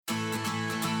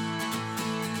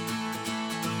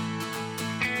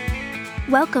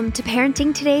Welcome to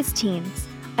Parenting Today's Teens,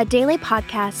 a daily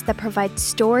podcast that provides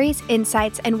stories,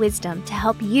 insights, and wisdom to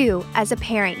help you as a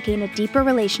parent gain a deeper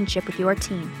relationship with your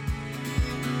teen.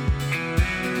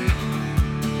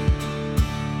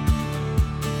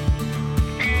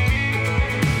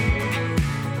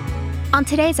 On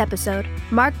today's episode,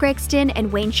 Mark Gregston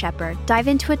and Wayne Shepherd dive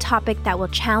into a topic that will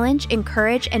challenge,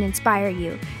 encourage, and inspire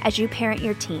you as you parent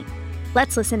your teen.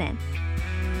 Let's listen in.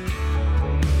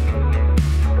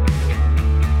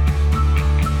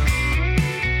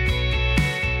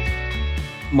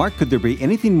 Mark, could there be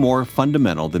anything more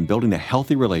fundamental than building a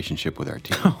healthy relationship with our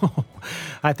teen?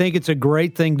 I think it's a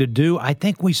great thing to do. I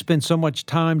think we spend so much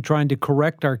time trying to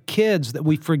correct our kids that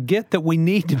we forget that we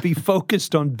need to be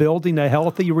focused on building a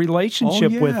healthy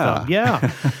relationship with them.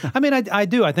 Yeah. I mean, I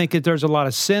do. I think that there's a lot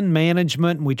of sin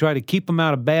management, and we try to keep them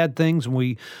out of bad things, and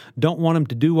we don't want them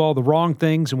to do all the wrong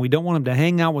things, and we don't want them to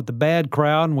hang out with the bad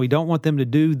crowd, and we don't want them to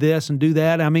do this and do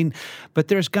that. I mean, but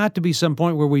there's got to be some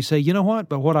point where we say, you know what?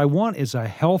 But what I want is a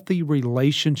healthy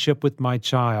relationship with my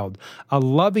child, a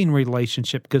loving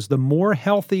relationship, because the more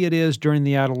healthy it is during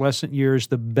the adolescent years,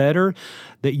 the better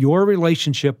that your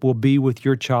relationship will be with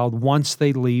your child once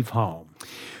they leave home.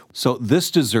 So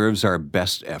this deserves our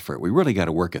best effort. We really got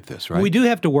to work at this, right? We do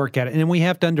have to work at it, and we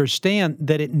have to understand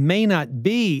that it may not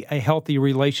be a healthy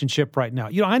relationship right now.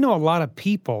 You know, I know a lot of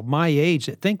people my age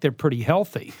that think they're pretty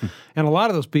healthy, and a lot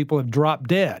of those people have dropped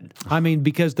dead. I mean,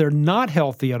 because they're not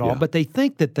healthy at all, but they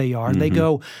think that they are, and they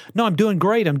go, no, I'm doing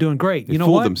great, I'm doing great. They you know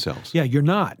fool what? themselves. Yeah, you're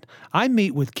not. I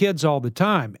meet with kids all the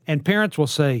time, and parents will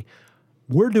say,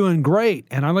 we're doing great.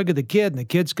 And I look at the kid, and the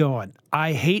kid's going,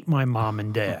 I hate my mom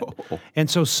and dad. And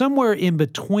so somewhere in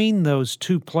between those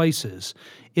two places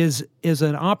is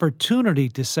an opportunity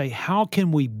to say, how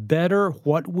can we better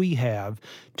what we have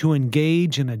to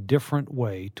engage in a different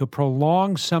way, to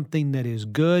prolong something that is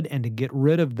good and to get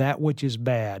rid of that which is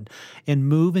bad and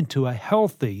move into a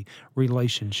healthy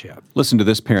relationship. Listen to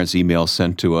this parent's email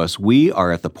sent to us. We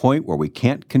are at the point where we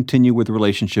can't continue with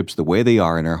relationships the way they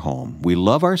are in our home. We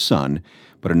love our son,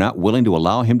 but are not willing to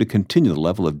allow him to continue the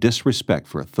level of disrespect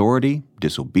for authority,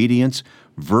 disobedience,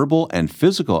 verbal and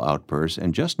physical outbursts,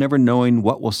 and just never knowing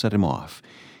what will set him off.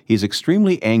 He's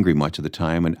extremely angry much of the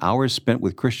time, and hours spent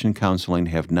with Christian counseling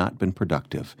have not been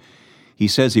productive. He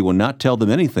says he will not tell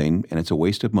them anything, and it's a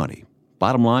waste of money.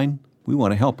 Bottom line, we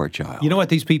want to help our child. You know what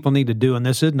these people need to do, and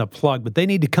this isn't a plug, but they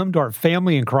need to come to our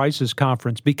Family in Crisis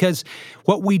Conference, because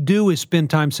what we do is spend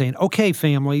time saying, okay,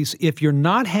 families, if you're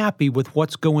not happy with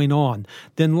what's going on,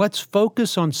 then let's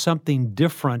focus on something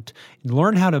different,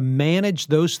 learn how to manage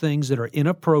those things that are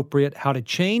inappropriate, how to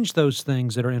change those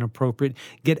things that are inappropriate,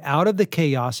 get out of the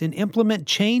chaos, and implement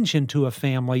change into a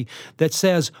family that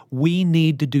says we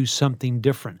need to do something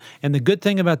different. And the good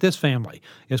thing about this family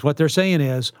is what they're saying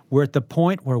is we're at the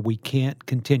point where we can't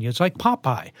continue. It's like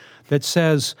Popeye that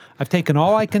says, I've taken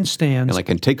all I can stand. And I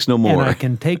can takes no more. And I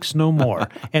can takes no more.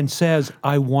 And says,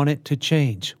 I want it to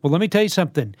change. Well, let me tell you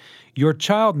something. Your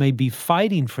child may be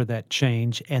fighting for that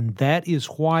change, and that is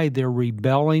why they're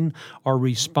rebelling or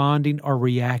responding or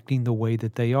reacting the way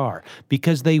that they are,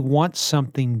 because they want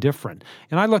something different.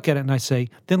 And I look at it and I say,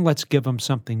 then let's give them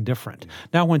something different.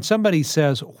 Now, when somebody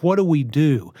says, what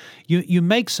do? You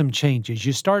make some changes.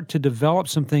 You start to develop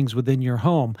some things within your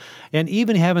home. And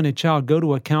even having a child go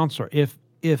to a counselor,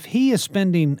 if he is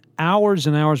spending hours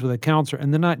and hours with a counselor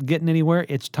and they're not getting anywhere,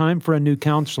 it's time for a new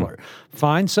counselor.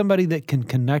 Find somebody that can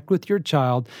connect with your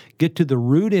child, get to the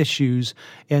root issues,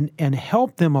 and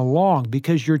help them along,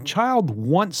 because your child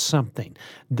wants something.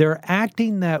 They're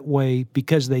acting that way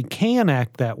because they can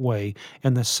act that way.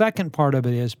 And the second part of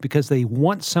it is because they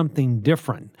want something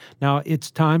different. Now,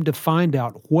 it's time to find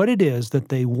out what it is that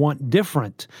they want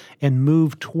different and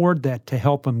move toward that to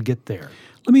help them get there.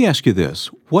 Let me ask you this.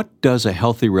 What does a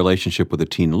healthy relationship with a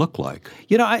teen look like?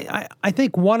 You know, I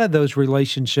think one of those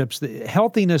relationships,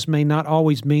 healthiness may not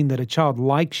always mean that a child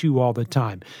likes you all the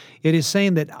time. It is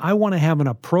saying that I want to have an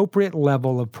appropriate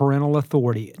level of parental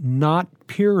authority, not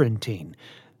parenting.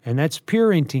 And that's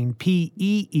parenting,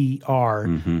 P-E-E-R,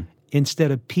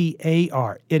 instead of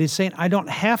P-A-R. It is saying I don't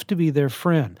have to be their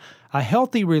friend. A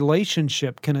healthy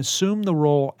relationship can assume the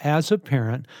role as a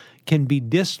parent, can be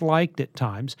disliked at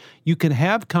times. You can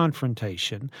have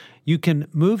confrontation. You can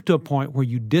move to a point where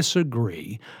you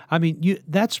disagree. I mean,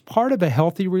 that's part of a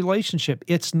healthy relationship.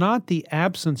 It's not the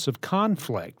absence of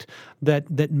conflict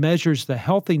that measures the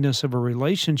healthiness of a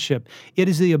relationship. It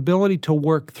is the ability to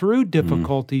work through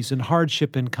difficulties and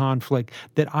hardship and conflict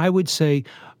that I would say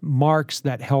marks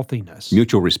that healthiness.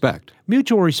 Mutual respect.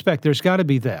 Mutual respect. There's got to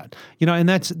be that. You know, and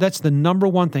that's the number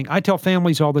one thing. I tell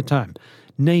families all the time,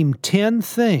 name 10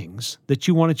 things that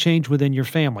you want to change within your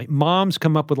family. Moms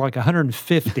come up with like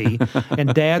 150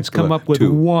 and dads come up with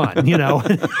 2. 1,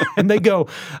 and they go,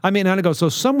 and I go, so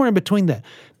somewhere in between that,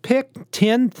 pick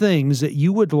 10 things that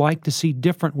you would like to see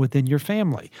different within your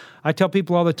family. I tell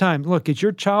people all the time, look, is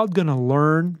your child going to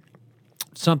learn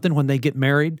something when they get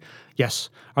married? Yes.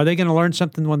 Are they going to learn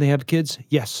something when they have kids?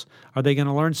 Yes. Are they going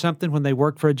to learn something when they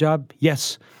work for a job?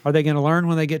 Yes. Are they going to learn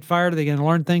when they get fired? Are they going to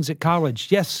learn things at college?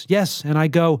 Yes, yes. And I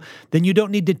go, then you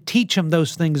don't need to teach them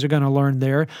those things they're going to learn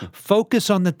there. Focus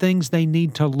on the things they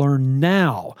need to learn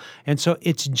now. And so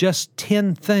it's just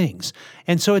 10 things.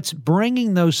 And so it's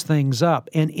bringing those things up.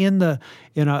 And in an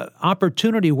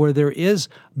opportunity where there is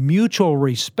mutual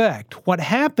respect, what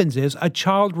happens is a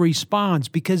child responds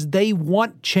because they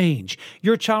want change.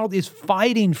 Your child is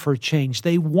fighting for change.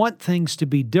 They want things to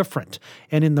be different.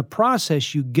 And in the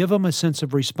process, you give them a sense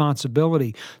of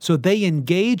responsibility so they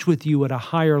engage with you at a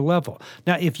higher level.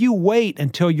 Now, if you wait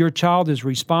until your child is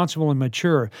responsible and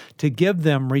mature to give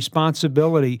them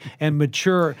responsibility and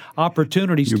mature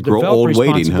opportunities to develop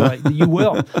responsibility, you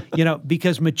will,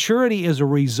 because maturity is a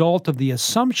result of the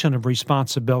assumption of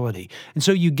responsibility. And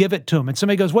so you give it to them. And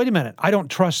somebody goes, wait a minute, I don't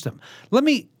trust them. Let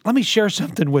me share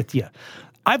something with you.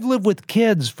 I've lived with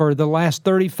kids for the last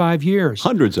 35 years.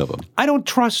 Hundreds of them. I don't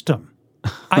trust them.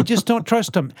 I just don't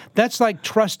trust them. That's like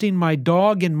trusting my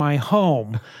dog in my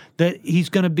home that he's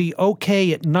going to be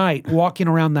okay at night walking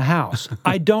around the house.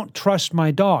 I don't trust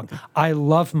my dog. I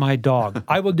love my dog.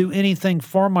 I will do anything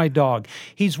for my dog.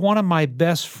 He's one of my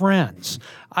best friends.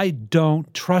 I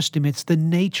don't trust him. It's the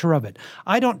nature of it.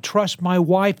 I don't trust my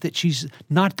wife that she's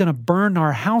not going to burn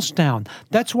our house down.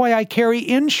 That's why I carry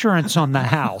insurance on the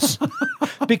house,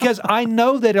 because I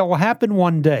know that it'll happen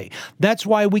one day. That's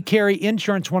why we carry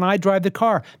insurance when I drive the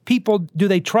car. People, do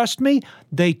they trust me?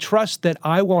 They trust that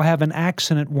I will have an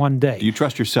accident one day. Do you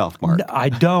trust yourself, Mark? No, I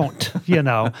don't,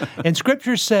 And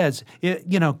Scripture says,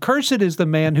 cursed is the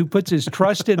man who puts his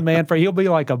trust in man, for he'll be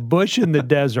like a bush in the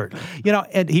desert.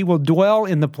 And he will dwell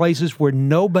in the places where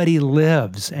nobody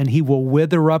lives, and he will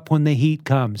wither up when the heat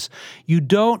comes. You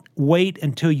don't wait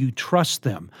until you trust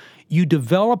them. You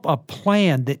develop a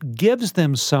plan that gives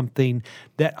them something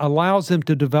that allows them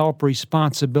to develop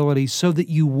responsibility so that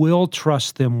you will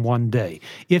trust them one day.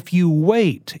 If you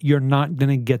wait, you're not going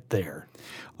to get there.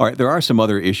 All right, there are some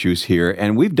other issues here,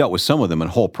 and we've dealt with some of them in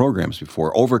whole programs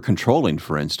before. Over-controlling,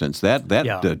 for instance, that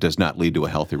does not lead to a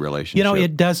healthy relationship.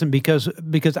 It doesn't because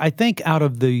I think out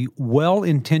of the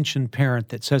well-intentioned parent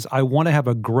that says, I want to have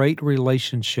a great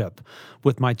relationship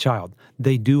with my child,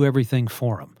 they do everything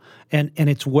for them. And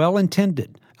it's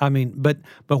well-intended. But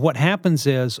what happens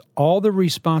is all the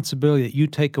responsibility that you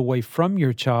take away from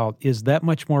your child is that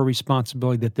much more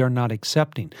responsibility that they're not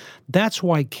accepting. That's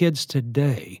why kids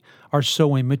today are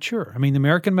so immature. The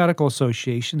American Medical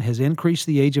Association has increased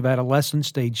the age of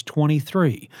adolescence to age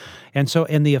 23. And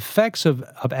the effects of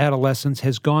adolescence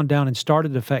has gone down and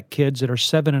started to affect kids that are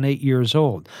 7 and 8 years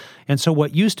old. And so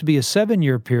what used to be a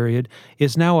 7-year period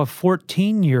is now a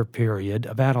 14-year period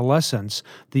of adolescence,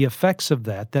 the effects of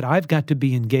that I've got to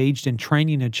be engaged in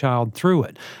training a child through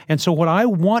it. And so what I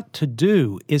want to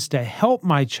do is to help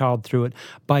my child through it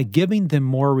by giving them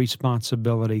more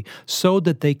responsibility so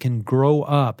that they can grow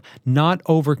up not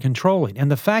over-controlling.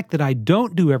 And the fact that I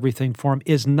don't do everything for them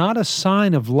is not a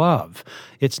sign of love.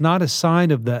 It's not a sign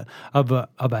of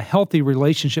a healthy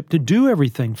relationship to do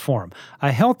everything for them.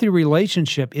 A healthy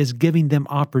relationship is giving them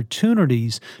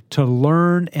opportunities to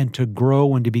learn and to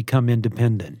grow and to become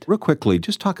independent. Real quickly,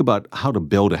 just talk about how to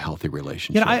build a healthy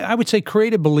relationship. I would say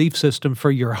create a belief system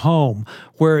for your home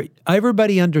where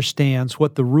everybody understands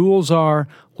what the rules are,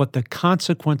 what the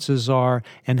consequences are,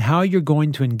 and how you're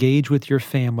going to engage with your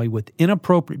family with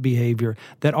inappropriate behavior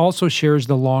that also shares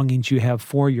the longings you have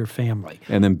for your family.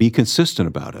 And then be consistent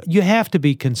about it. You have to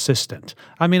be consistent.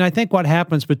 I think what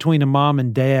happens between a mom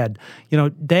and dad,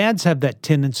 dads have that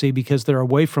tendency because they're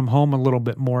away from home a little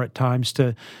bit more at times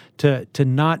to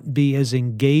not be as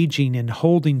engaging in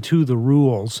holding to the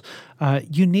rules.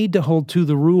 You need to hold to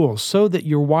the rules so that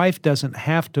your wife doesn't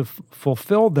have to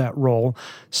fulfill that role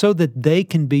so that they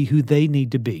can be who they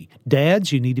need to be.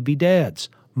 Dads, you need to be dads.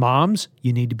 Moms,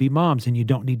 you need to be moms, and you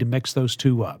don't need to mix those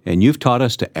two up. And you've taught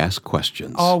us to ask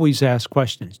questions. Always ask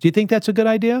questions. Do you think that's a good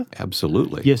idea?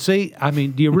 Absolutely. You see,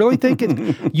 do you really think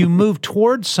you move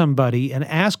towards somebody and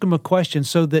ask them a question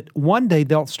so that one day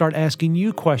they'll start asking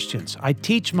you questions? I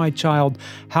teach my child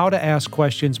how to ask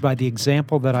questions by the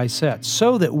example that I set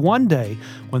so that one day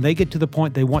when they get to the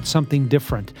point they want something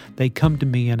different, they come to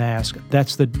me and ask.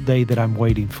 That's the day that I'm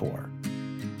waiting for.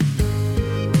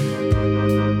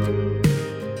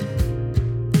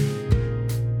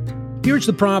 here's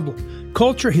the problem.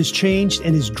 Culture has changed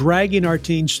and is dragging our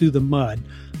teens through the mud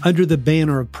under the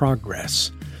banner of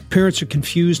progress. Parents are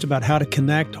confused about how to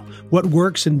connect, what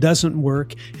works and doesn't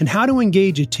work, and how to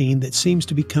engage a teen that seems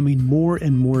to be becoming more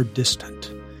and more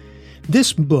distant.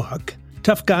 This book,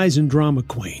 Tough Guys and Drama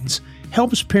Queens,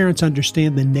 helps parents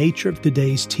understand the nature of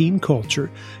today's teen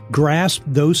culture, grasp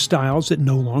those styles that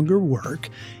no longer work,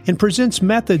 and presents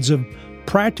methods of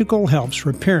practical helps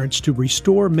for parents to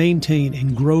restore, maintain,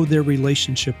 and grow their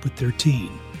relationship with their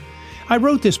teen. I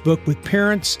wrote this book with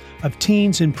parents of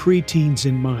teens and preteens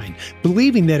in mind,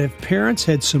 believing that if parents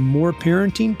had some more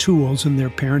parenting tools in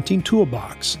their parenting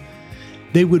toolbox,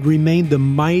 they would remain the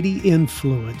mighty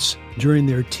influence during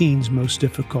their teens' most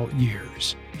difficult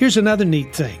years. Here's another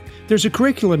neat thing. There's a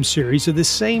curriculum series of the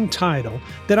same title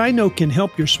that I know can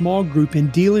help your small group in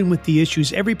dealing with the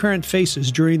issues every parent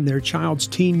faces during their child's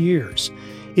teen years.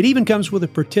 It even comes with a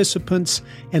participant's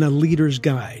and a leader's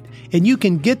guide. And you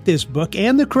can get this book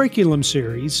and the curriculum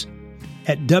series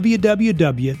at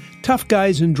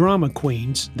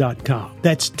www.toughguysanddramaqueens.com.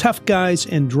 That's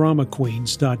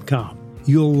toughguysanddramaqueens.com.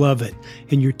 You'll love it,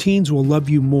 and your teens will love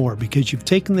you more because you've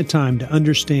taken the time to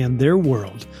understand their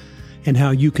world and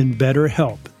how you can better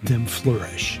help them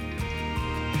flourish.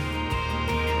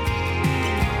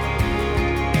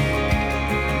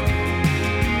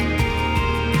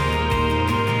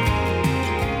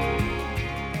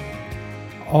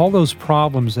 All those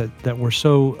problems that were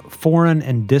so foreign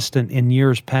and distant in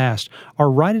years past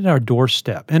are right at our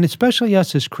doorstep, and especially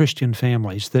us as Christian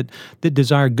families that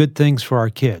desire good things for our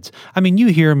kids. I mean, you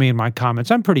hear me in my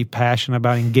comments. I'm pretty passionate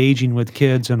about engaging with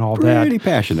kids and all that. Pretty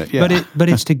passionate, yeah. But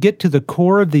it's to get to the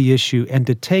core of the issue and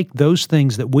to take those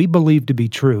things that we believe to be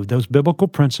true, those biblical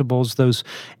principles, those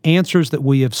answers that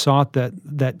we have sought,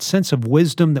 that sense of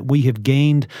wisdom that we have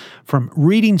gained from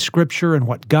reading Scripture and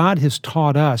what God has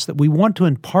taught us, that we want to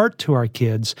impart to our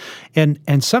kids, and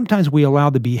sometimes we allow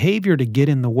the behavior to get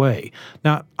in the way.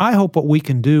 Now, I hope what we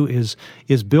can do is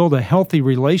build a healthy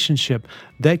relationship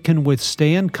that can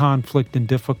withstand conflict and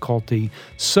difficulty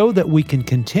so that we can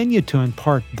continue to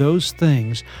impart those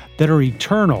things that are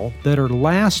eternal, that are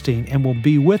lasting, and will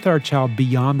be with our child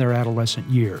beyond their adolescent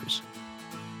years.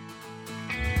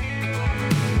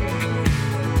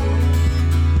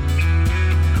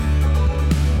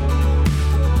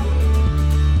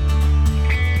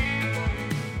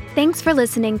 Thanks for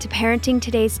listening to Parenting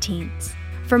Today's Teens.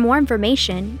 For more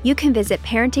information, you can visit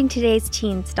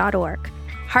parentingtodaysteens.org,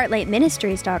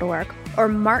 heartlightministries.org, or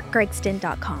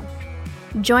markgregston.com.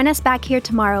 Join us back here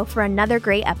tomorrow for another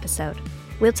great episode.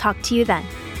 We'll talk to you then.